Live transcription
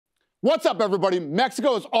What's up, everybody?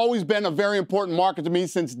 Mexico has always been a very important market to me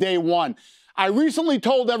since day one. I recently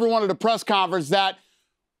told everyone at a press conference that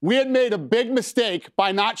we had made a big mistake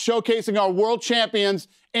by not showcasing our world champions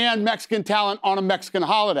and Mexican talent on a Mexican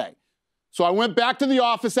holiday. So I went back to the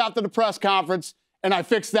office after the press conference, and I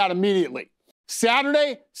fixed that immediately.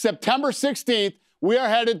 Saturday, September 16th, we are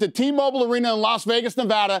headed to T-Mobile Arena in Las Vegas,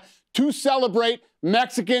 Nevada, to celebrate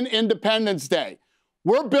Mexican Independence Day.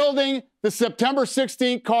 We're building the September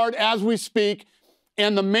 16th card as we speak,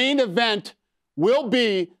 and the main event will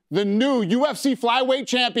be the new UFC flyweight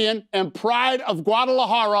champion and pride of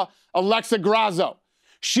Guadalajara, Alexa Grasso.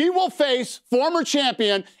 She will face former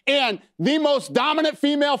champion and the most dominant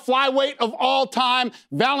female flyweight of all time,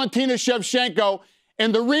 Valentina Shevchenko,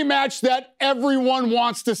 in the rematch that everyone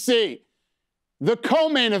wants to see. The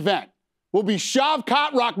co-main event will be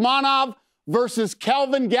Shavkat Rakhmonov versus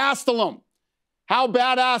Kelvin Gastelum. How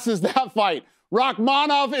badass is that fight?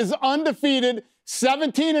 Rakhmonov is undefeated,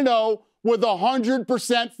 17-0 with a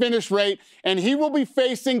 100% finish rate, and he will be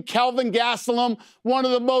facing Kelvin Gastelum, one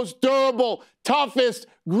of the most durable, toughest,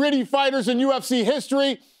 gritty fighters in UFC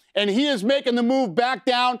history, and he is making the move back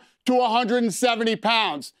down to 170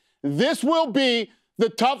 pounds. This will be the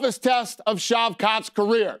toughest test of Shavkat's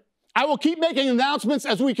career. I will keep making announcements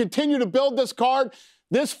as we continue to build this card.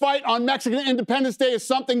 This fight on Mexican Independence Day is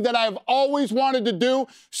something that I have always wanted to do,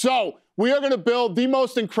 so we are going to build the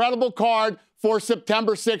most incredible card for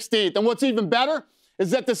September 16th. And what's even better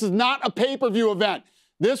is that this is not a pay-per-view event.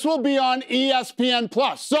 This will be on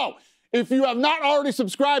ESPN+. So if you have not already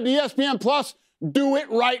subscribed to ESPN+, do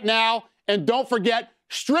it right now. And don't forget,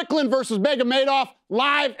 Strickland versus Magomadov,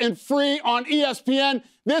 live and free on ESPN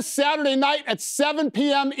this Saturday night at 7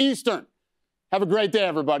 p.m. Eastern. Have a great day,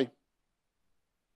 everybody.